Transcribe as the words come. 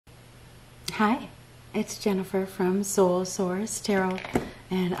Hi, it's Jennifer from Soul Source Tarot,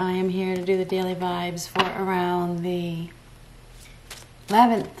 and I am here to do the daily vibes for around the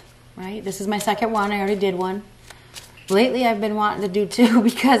 11th, right? This is my second one. I already did one. Lately, I've been wanting to do two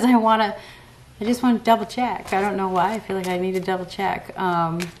because I just want to double check. I don't know why. I feel like I need to double check.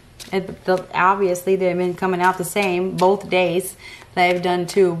 Obviously, they've been coming out the same both days that I've done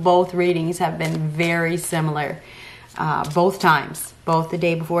two. Both readings have been very similar. Both times. Both the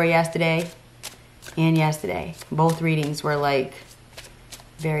day before yesterday and yesterday. Both readings were like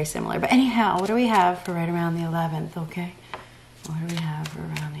very similar. But anyhow, what do we have for right around the 11th, okay? What do we have for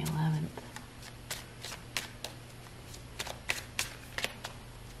around the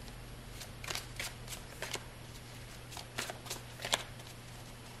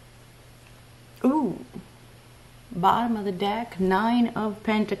 11th? Ooh. Bottom of the deck, 9 of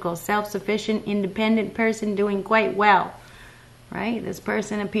Pentacles. Self-sufficient, independent person doing quite well. Right? This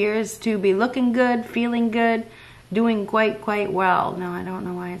person appears to be looking good, feeling good, doing quite well. Now, I don't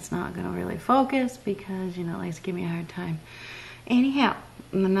know why it's not going to really focus because, you know, it likes to give me a hard time. Anyhow,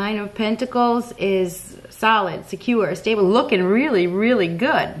 the 9 of Pentacles is solid, secure, stable, looking really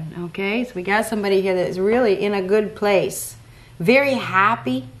good. Okay? So we got somebody here that is really in a good place. Very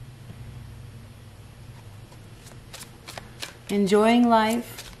happy. Enjoying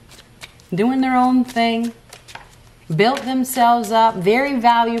life. Doing their own thing. Built themselves up, very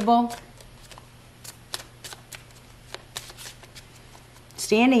valuable.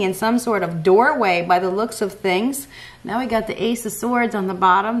 Standing in some sort of doorway by the looks of things. Now we got the Ace of Swords on the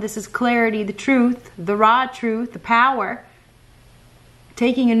bottom. This is clarity, the truth, the raw truth, the power.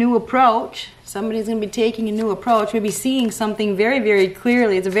 Taking a new approach. Somebody's going to be taking a new approach. Maybe seeing something very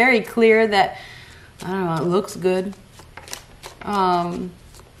clearly. It's very clear that, I don't know, it looks good.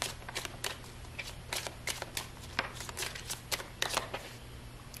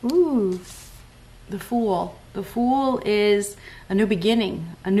 Ooh, the Fool. The Fool is a new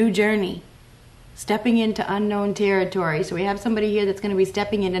beginning, a new journey, stepping into unknown territory. So we have somebody here that's going to be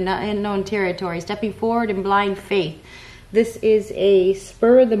stepping into unknown territory, stepping forward in blind faith. This is a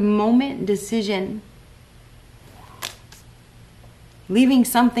spur-of-the-moment decision. Leaving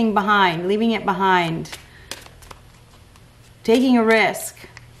something behind, leaving it behind. Taking a risk.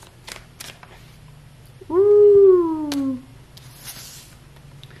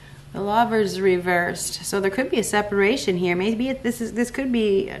 The Lover's reversed. So there could be a separation here. Maybe this could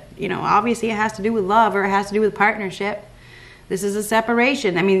be, you know, obviously it has to do with love or it has to do with partnership. This is a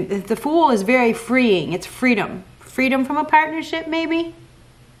separation. I mean, the Fool is very freeing. It's freedom. Freedom from a partnership, maybe?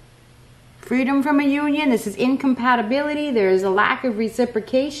 Freedom from a union. This is incompatibility. There is a lack of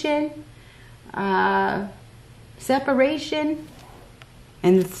reciprocation. Separation.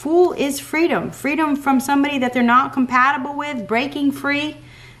 And the Fool is freedom. Freedom from somebody that they're not compatible with. Breaking free.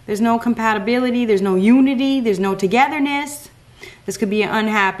 There's no compatibility, there's no unity, there's no togetherness. This could be an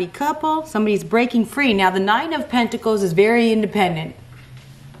unhappy couple. Somebody's breaking free. Now, the 9 of Pentacles is very independent.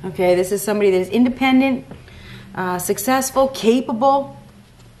 Okay, this is somebody that is independent, successful, capable,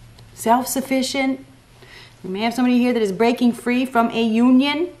 self-sufficient. We may have somebody here that is breaking free from a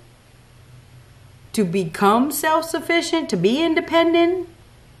union to become self-sufficient, to be independent.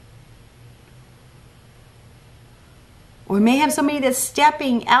 Or we may have somebody that's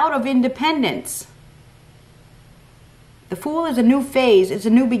stepping out of independence. The Fool is a new phase. It's a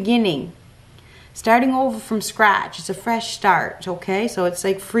new beginning. Starting over from scratch. It's a fresh start, okay? So it's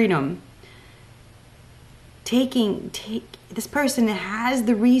like freedom. This person has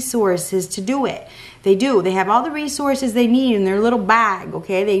the resources to do it. They do. They have all the resources they need in their little bag,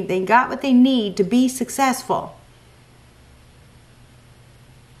 okay? They got what they need to be successful.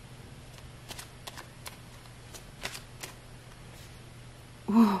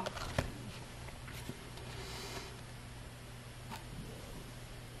 Whoa.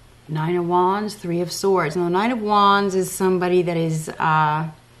 9 of Wands, 3 of Swords. Now, the 9 of Wands is somebody that is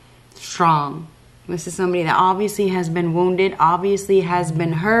strong. This is somebody that obviously has been wounded, obviously has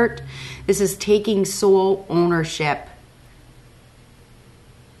been hurt. This is taking soul ownership.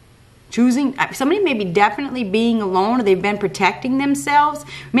 Choosing, somebody may be definitely being alone, or they've been protecting themselves.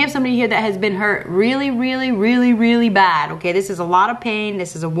 We may have somebody here that has been hurt really bad. Okay, this is a lot of pain.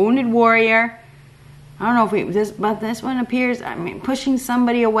 This is a wounded warrior. I don't know if but this one appears, I mean, pushing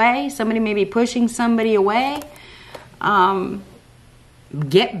somebody away. Somebody may be pushing somebody away.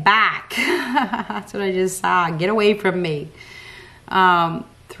 Get back. That's what I just saw. Get away from me.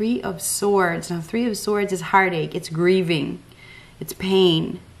 3 of Swords. Now, 3 of Swords is heartache. It's grieving. It's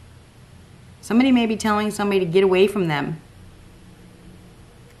pain. Somebody may be telling somebody to get away from them.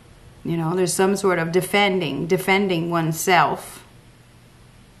 You know, there's some sort of defending oneself.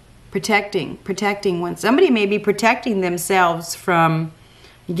 Protecting when somebody may be protecting themselves from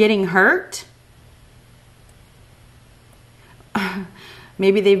getting hurt.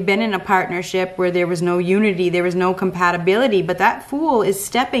 Maybe they've been in a partnership where there was no unity, there was no compatibility, but that Fool is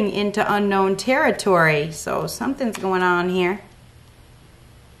stepping into unknown territory. So something's going on here.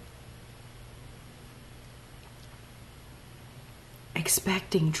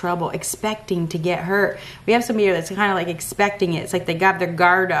 Expecting trouble, expecting to get hurt. We have somebody here that's kind of like expecting it. It's like they got their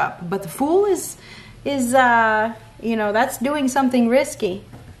guard up. But the Fool is you know, that's doing something risky.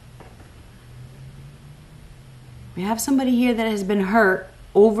 We have somebody here that has been hurt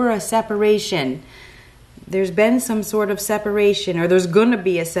over a separation. There's been some sort of separation, or there's going to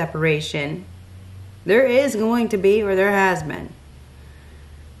be a separation. There is going to be, or there has been.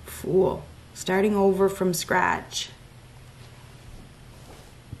 Fool. Starting over from scratch.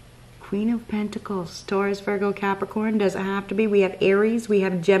 Queen of Pentacles. Taurus, Virgo, Capricorn. Doesn't have to be. We have Aries. We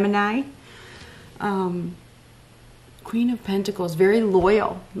have Gemini. Queen of Pentacles. Very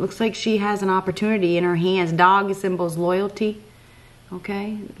loyal. Looks like she has an opportunity in her hands. Dog symbols loyalty.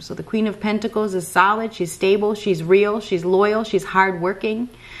 Okay. So the Queen of Pentacles is solid. She's stable. She's real. She's loyal. She's hardworking.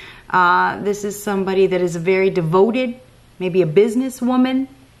 This is somebody that is very devoted. Maybe a businesswoman.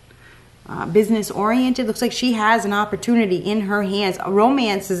 Business oriented. Looks like she has an opportunity in her hands.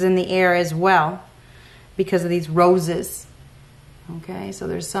 Romance is in the air as well because of these roses. Okay, so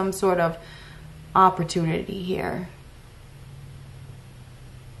there's some sort of opportunity here.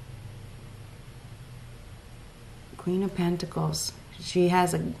 Queen of Pentacles. She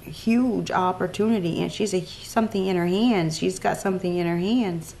has a huge opportunity, and she's something in her hands. She's got something in her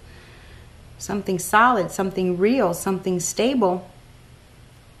hands. Something solid, something real, something stable.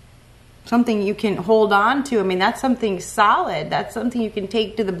 Something you can hold on to. I mean, that's something solid. That's something you can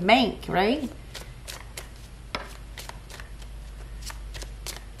take to the bank, right?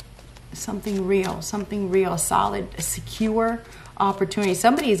 Something real, solid, a secure opportunity.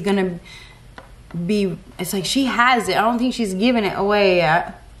 Somebody is going to be, it's like she has it. I don't think she's giving it away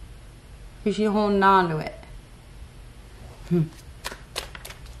yet. She's holding on to it.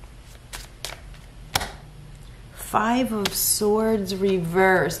 Five of Swords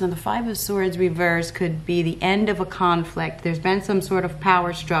reverse. Now the Five of Swords reverse could be the end of a conflict. There's been some sort of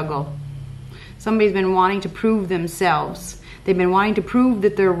power struggle. Somebody's been wanting to prove themselves. They've been wanting to prove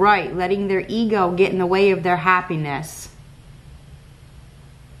that they're right, letting their ego get in the way of their happiness.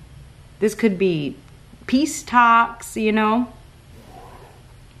 This could be peace talks, you know.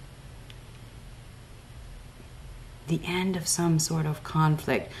 The end of some sort of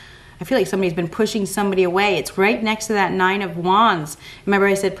conflict. I feel like somebody's been pushing somebody away. It's right next to that Nine of Wands. Remember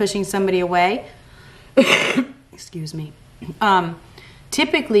I said pushing somebody away? Excuse me.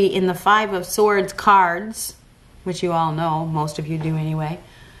 Typically in the Five of Swords cards, which you all know, most of you do anyway,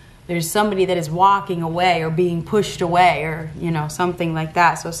 there's somebody that is walking away or being pushed away, or, you know, something like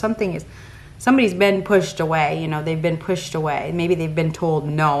that. So somebody's been pushed away, you know, they've been pushed away. Maybe they've been told,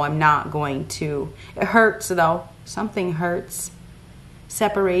 no, I'm not going to. It hurts though. Something hurts.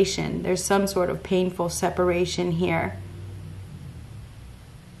 Separation. There's some sort of painful separation here.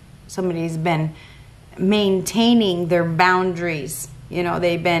 Somebody's been maintaining their boundaries. You know,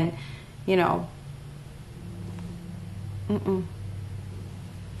 they've been, you know,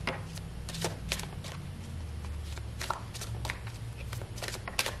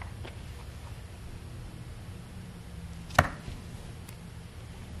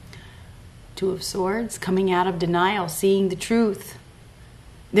 Two of Swords, coming out of denial, seeing the truth.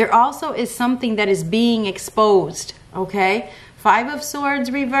 There also is something that is being exposed, okay? Five of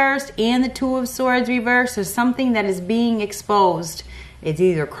Swords reversed and the Two of Swords reversed. There's something that is being exposed. It's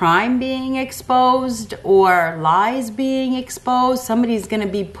either crime being exposed or lies being exposed. Somebody's going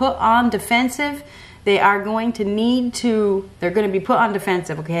to be put on defensive. They are going to need to, they're going to be put on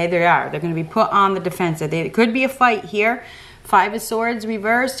defensive, okay? They are. They're going to be put on the defensive. It could be a fight here. Five of Swords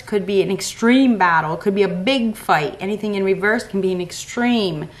reversed could be an extreme battle. It could be a big fight. Anything in reverse can be an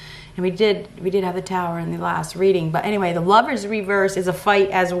extreme. And we did have the Tower in the last reading. But anyway, the Lovers reverse is a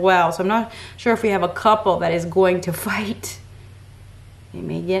fight as well. So I'm not sure if we have a couple that is going to fight. They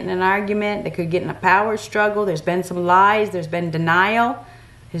may get in an argument. They could get in a power struggle. There's been some lies. There's been denial.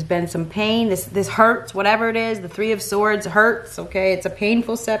 There's been some pain. This hurts, whatever it is. The Three of Swords hurts, okay? It's a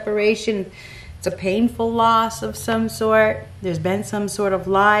painful separation. It's a painful loss of some sort. There's been some sort of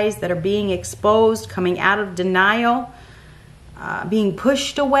lies that are being exposed, coming out of denial, being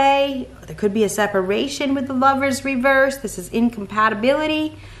pushed away. There could be a separation with the Lovers reverse. This is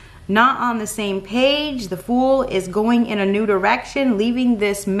incompatibility, not on the same page. The Fool is going in a new direction, leaving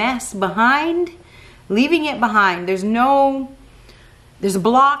this mess behind, leaving it behind. There's no There's a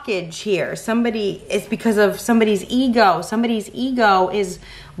blockage here. It's because of somebody's ego. Somebody's ego is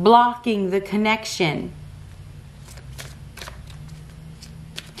blocking the connection.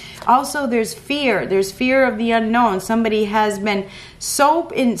 Also, there's fear. There's fear of the unknown. Somebody has been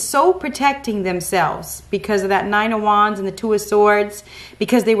so protecting themselves because of that Nine of Wands and the Two of Swords,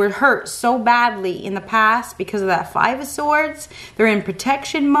 because they were hurt so badly in the past because of that Five of Swords. They're in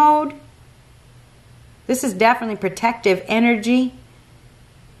protection mode. This is definitely protective energy.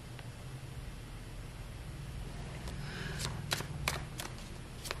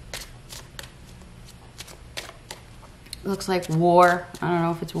 Looks like war. I don't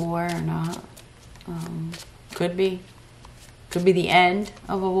know if it's war or not. Could be. Could be the end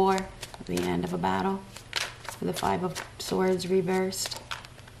of a war. The end of a battle. With the Five of Swords reversed.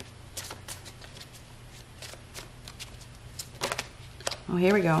 Oh,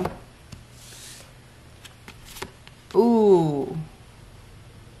 here we go. Ooh.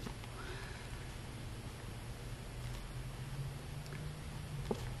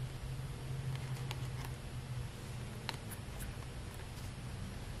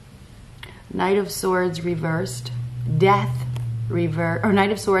 Knight of Swords reversed, Death reversed, or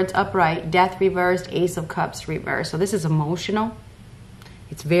Knight of Swords upright, Death reversed, Ace of Cups reversed. So this is emotional.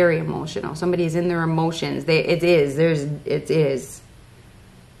 It's very emotional. Somebody is in their emotions. It is.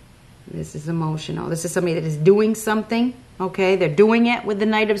 This is emotional. This is somebody that is doing something. Okay, they're doing it with the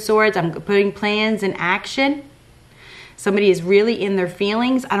Knight of Swords. I'm putting plans in action. Somebody is really in their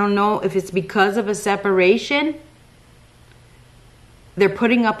feelings. I don't know if it's because of a separation. They're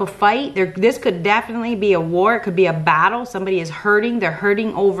putting up a fight. This could definitely be a war. It could be a battle. Somebody is hurting. They're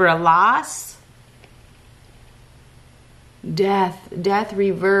hurting over a loss. Death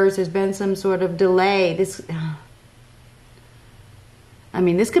reverse. There's been some sort of delay. This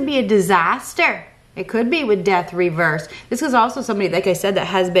could be a disaster. It could be with death reverse. This is also somebody, like I said, that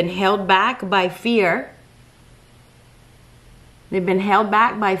has been held back by fear. They've been held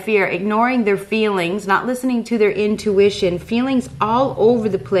back by fear, ignoring their feelings, not listening to their intuition, feelings all over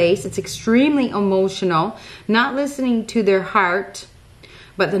the place. It's extremely emotional, not listening to their heart.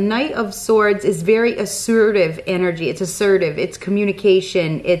 But the Knight of Swords is very assertive energy. It's assertive. It's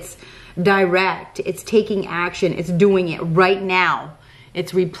communication. It's direct. It's taking action. It's doing it right now.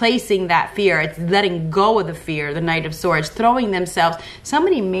 It's replacing that fear. It's letting go of the fear, the Knight of Swords, throwing themselves.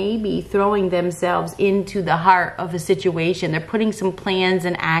 Somebody may be throwing themselves into the heart of a situation. They're putting some plans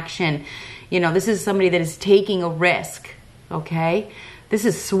in action. You know, this is somebody that is taking a risk, okay? This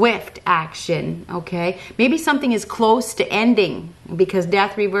is swift action, okay? Maybe something is close to ending because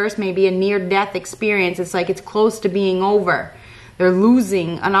death reverse may be a near-death experience. It's like it's close to being over. They're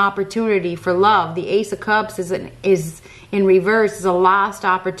losing an opportunity for love. The Ace of Cups is in reverse, is a lost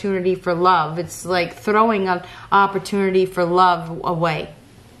opportunity for love. It's like throwing an opportunity for love away.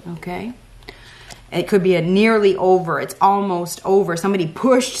 Okay? It could be a nearly over. It's almost over. Somebody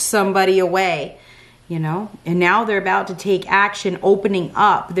pushed somebody away, you know? And now they're about to take action, opening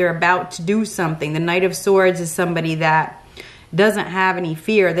up. They're about to do something. The Knight of Swords is somebody that doesn't have any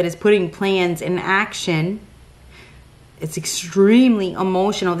fear, that is putting plans in action. It's extremely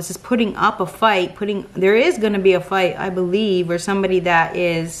emotional. This is putting up a fight. There is going to be a fight, I believe, or somebody that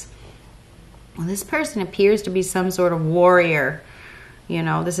is... Well, this person appears to be some sort of warrior. You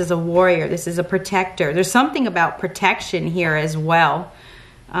know, this is a warrior. This is a protector. There's something about protection here as well.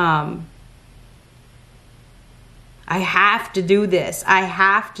 I have to do this. I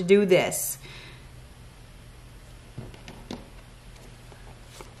have to do this.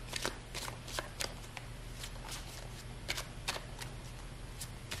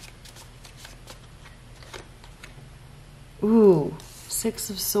 Ooh, Six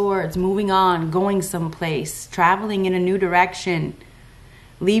of Swords, moving on, going someplace, traveling in a new direction,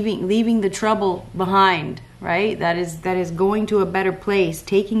 leaving the trouble behind, right? That is going to a better place,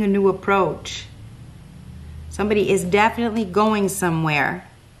 taking a new approach. Somebody is definitely going somewhere.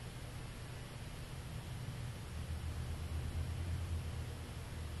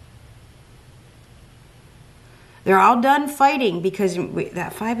 They're all done fighting because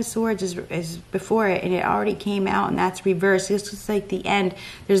that Five of Swords is before it, and it already came out, and that's reversed. This is like the end.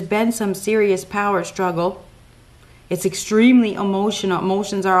 There's been some serious power struggle. It's extremely emotional.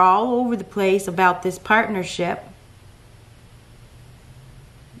 Emotions are all over the place about this partnership.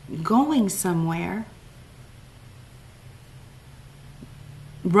 Going somewhere.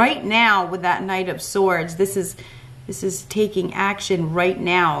 Right now with that Knight of Swords, this is taking action right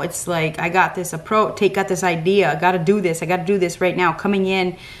now. It's like, I got this approach, got this idea, I got to do this. I got to do this right now. Coming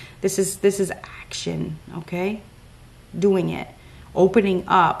in, this is action, okay? Doing it, opening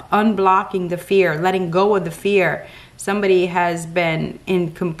up, unblocking the fear, letting go of the fear. Somebody has been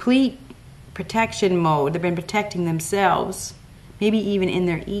in complete protection mode. They've been protecting themselves, maybe even in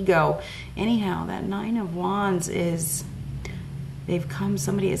their ego. Anyhow, that Nine of Wands is,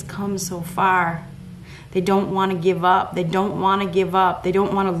 somebody has come so far. They don't want to give up. They don't want to give up. They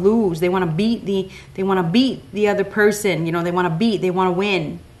don't want to lose. They want to beat the other person. You know, they want to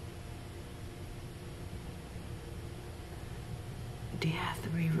win. Death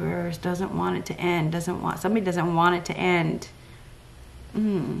reverse, doesn't want it to end. Somebody doesn't want it to end.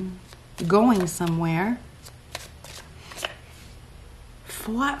 Going somewhere.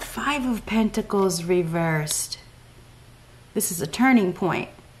 Five of Pentacles reversed. This is a turning point.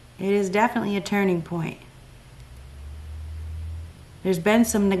 It is definitely a turning point. There's been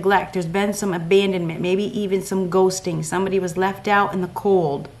some neglect. There's been some abandonment. Maybe even some ghosting. Somebody was left out in the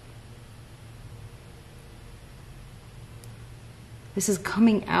cold. This is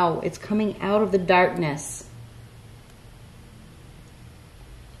coming out. It's coming out of the darkness.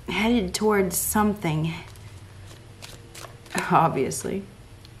 Headed towards something. Obviously.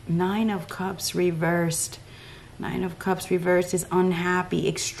 Nine of Cups reversed. Nine of Cups reversed is unhappy,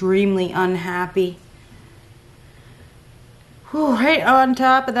 extremely unhappy. Whew, right on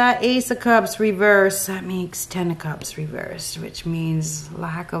top of that, Ace of Cups reversed. That makes 10 of Cups reversed, which means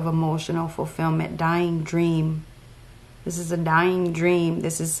lack of emotional fulfillment, dying dream. This is a dying dream.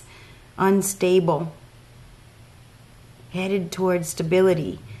 This is unstable. Headed towards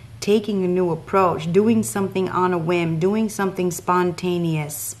stability, taking a new approach, doing something on a whim, doing something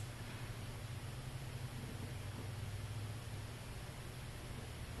spontaneous.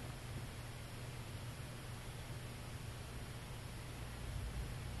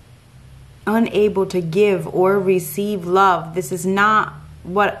 Unable to give or receive love. This is not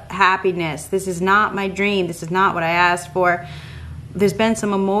what happiness. This is not my dream. This is not what I asked for. There's been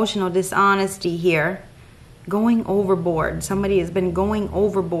some emotional dishonesty here. Going overboard. Somebody has been going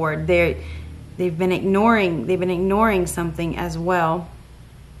overboard. They've been ignoring something as well.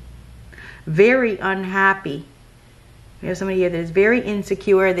 Very unhappy. We have somebody here that is very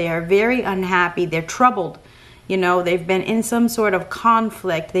insecure. They are very unhappy. They're troubled. You know, they've been in some sort of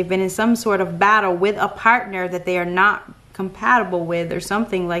conflict. They've been in some sort of battle with a partner that they are not compatible with or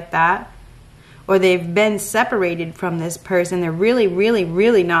something like that. Or they've been separated from this person. They're really, really,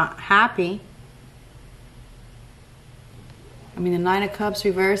 really not happy. I mean, the Nine of Cups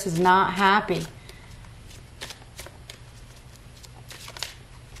reverse is not happy.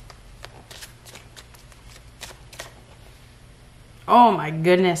 Oh my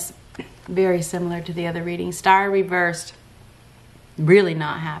goodness. Very similar to the other reading. Star reversed. Really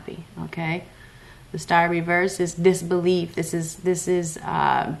not happy. Okay. The Star reverse is disbelief. This is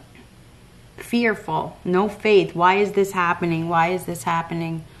fearful. No faith. Why is this happening? Why is this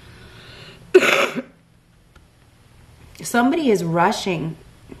happening? Somebody is rushing.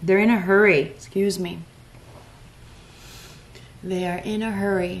 They're in a hurry. Excuse me. They are in a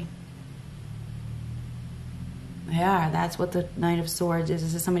hurry. Yeah, that's what the Knight of Swords is.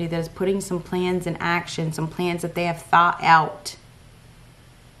 This is somebody that is putting some plans in action, some plans that they have thought out.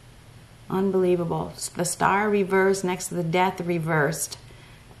 Unbelievable. The Star reversed next to the Death reversed.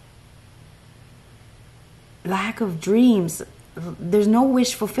 Lack of dreams. There's no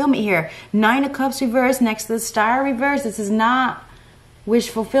wish fulfillment here. Nine of Cups reversed next to the Star reversed. This is not wish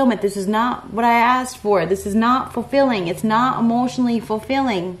fulfillment. This is not what I asked for. This is not fulfilling. It's not emotionally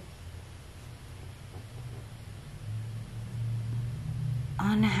fulfilling.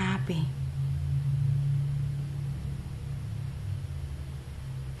 Unhappy.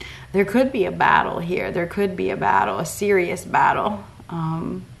 There could be a battle here. There could be a battle, a serious battle.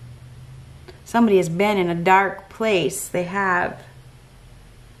 Somebody has been in a dark place. They have.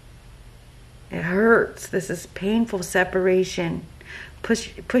 It hurts. This is painful separation.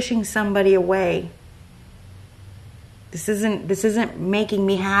 Pushing somebody away. This isn't making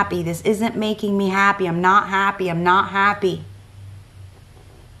me happy. This isn't making me happy. I'm not happy. I'm not happy.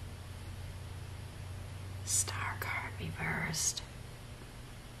 Star card reversed.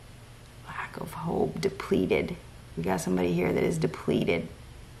 Lack of hope, depleted. We got somebody here that is depleted.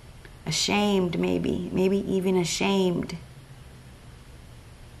 Ashamed, maybe even ashamed.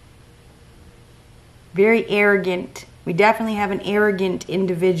 Very arrogant. We definitely have an arrogant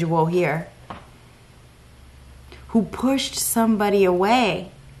individual here who pushed somebody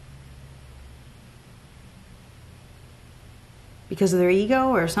away because of their ego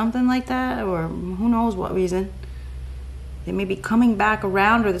or something like that, or who knows what reason. They may be coming back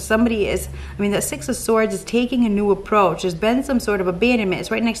around, or somebody is, I mean, the Six of Swords is taking a new approach. There's been some sort of abandonment.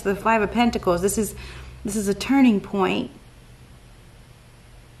 It's right next to the Five of Pentacles. This is a turning point.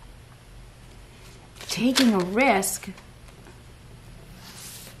 taking a risk.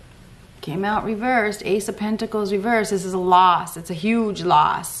 Came out reversed. Ace of Pentacles reversed. This is a loss. It's a huge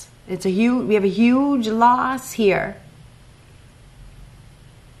loss. We have a huge loss here.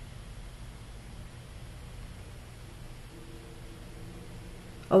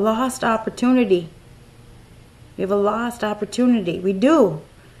 A lost opportunity. We have a lost opportunity. We do.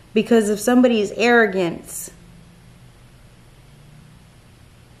 Because of somebody's arrogance.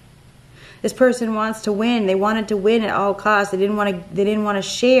 This person wants to win. They wanted to win at all costs. They didn't want to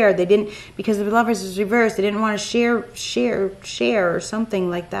share. They didn't, because the Lovers is reversed, they didn't want to share or something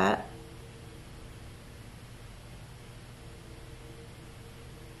like that.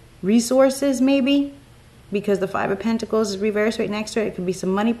 Resources, maybe, because the Five of Pentacles is reversed right next to it. It could be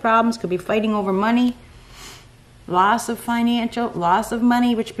some money problems, could be fighting over money, loss of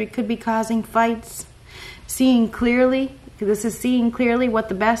money, which could be causing fights. Seeing clearly. This is seeing clearly what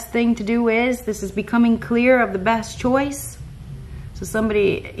the best thing to do is. This is becoming clear of the best choice. So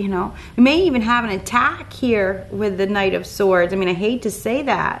somebody, you know, we may even have an attack here with the Knight of Swords. I mean, I hate to say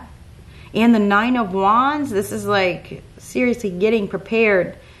that. And the Nine of Wands, this is like seriously getting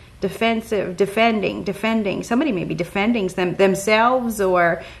prepared. Defensive, defending. Somebody may be defending themselves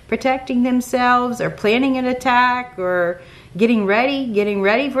or protecting themselves or planning an attack or getting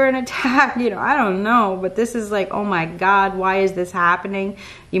ready for an attack. You know, I don't know. But this is like, oh my God, why is this happening?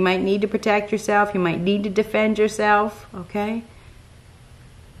 You might need to protect yourself. You might need to defend yourself. Okay?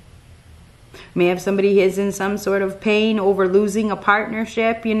 May have somebody who is in some sort of pain over losing a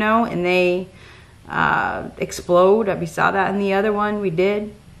partnership, you know, and they explode. We saw that in the other one. We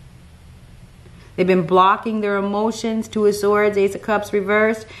did. They've been blocking their emotions. Two of Swords, Ace of Cups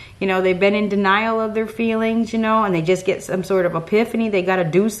reversed. You know, they've been in denial of their feelings, you know, and they just get some sort of epiphany. They got to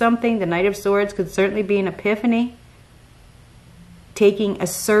do something. The Knight of Swords could certainly be an epiphany. Taking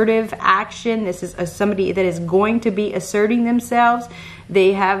assertive action. This is somebody that is going to be asserting themselves.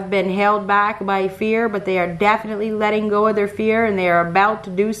 They have been held back by fear, but they are definitely letting go of their fear, and they are about to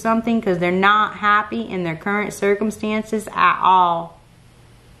do something because they're not happy in their current circumstances at all.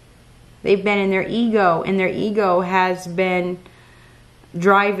 They've been in their ego, and their ego has been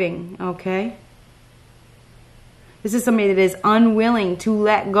driving, okay? This is somebody that is unwilling to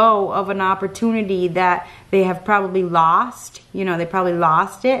let go of an opportunity that they have probably lost. You know, they probably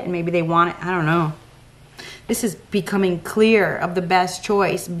lost it, and maybe they want it. I don't know. This is becoming clear of the best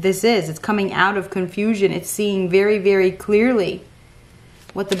choice. It's coming out of confusion. It's seeing very, very clearly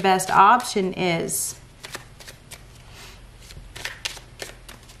what the best option is.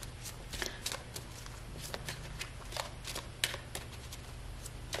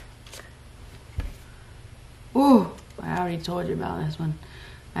 Ooh, I already told you about this one.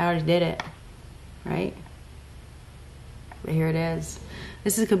 I already did it, right? But here it is.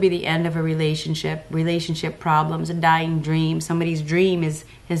 This could be the end of a relationship problems, a dying dream. Somebody's dream is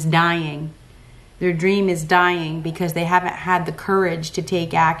dying. Their dream is dying because they haven't had the courage to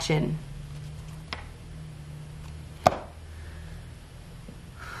take action.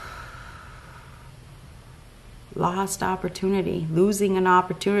 Lost opportunity, losing an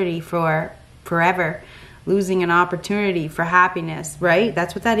opportunity for forever. Losing an opportunity for happiness, right?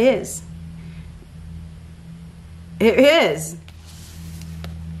 That's what that is. It is.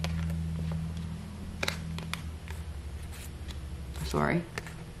 Sorry.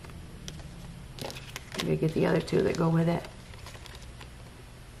 Maybe get the other two that go with it.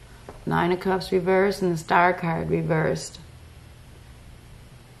 Nine of Cups reversed and the Star card reversed.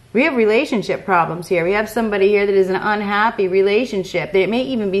 We have relationship problems here. We have somebody here that is in an unhappy relationship. There may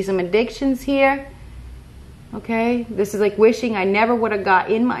even be some addictions here. Okay, this is like wishing I never would have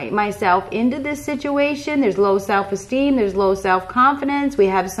got myself into this situation. There's low self-esteem. There's low self-confidence. We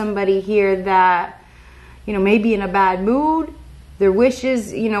have somebody here that, you know, may be in a bad mood. Their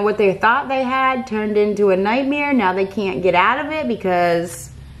wishes, you know, what they thought they had turned into a nightmare. Now they can't get out of it because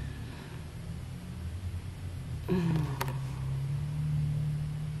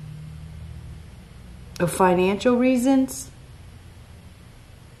of financial reasons.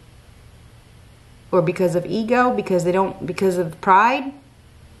 Or because of ego, because of pride.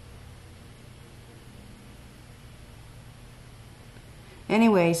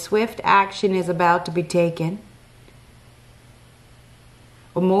 Anyway, swift action is about to be taken.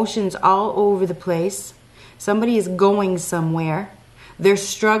 Emotions all over the place. Somebody is going somewhere. They're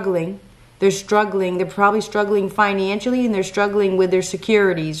struggling. They're probably struggling financially, and they're struggling with their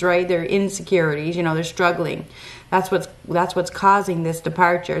securities, right? Their insecurities, you know, they're struggling. That's what's causing this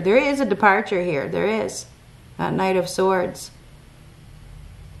departure. There is a departure here. There is. That Knight of Swords.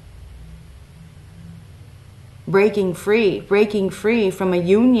 Breaking free from a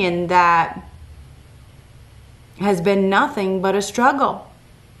union that has been nothing but a struggle.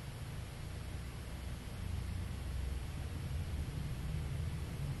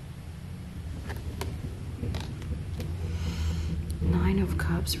 Nine of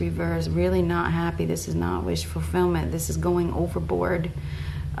Cups reverse, really not happy. This is not wish fulfillment. This is going overboard.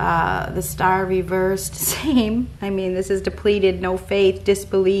 The Star reversed, same. I mean, this is depleted, no faith,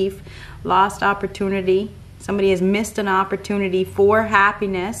 disbelief, lost opportunity. Somebody has missed an opportunity for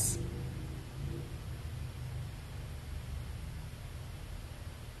happiness.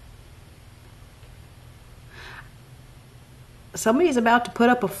 Somebody's about to put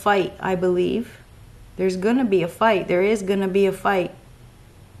up a fight, I believe. There's going to be a fight. There is going to be a fight.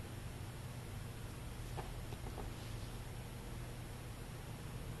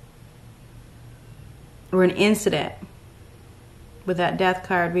 Or an incident with that Death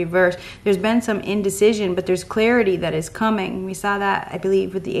card reversed. There's been some indecision, but there's clarity that is coming. We saw that, I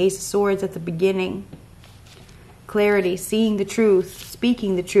believe, with the Ace of Swords at the beginning. Clarity, seeing the truth,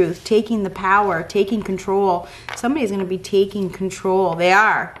 speaking the truth, taking the power, taking control. Somebody's going to be taking control. They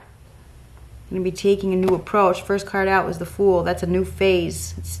are going to be taking a new approach. First card out was the Fool. That's a new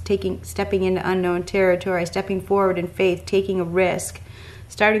phase. It's stepping into unknown territory, stepping forward in faith, taking a risk,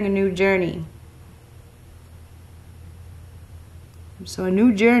 starting a new journey. So a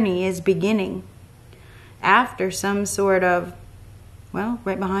new journey is beginning after some sort of, well,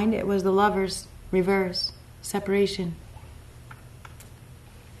 right behind it was the Lovers reverse, separation.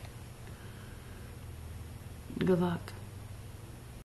 Good luck.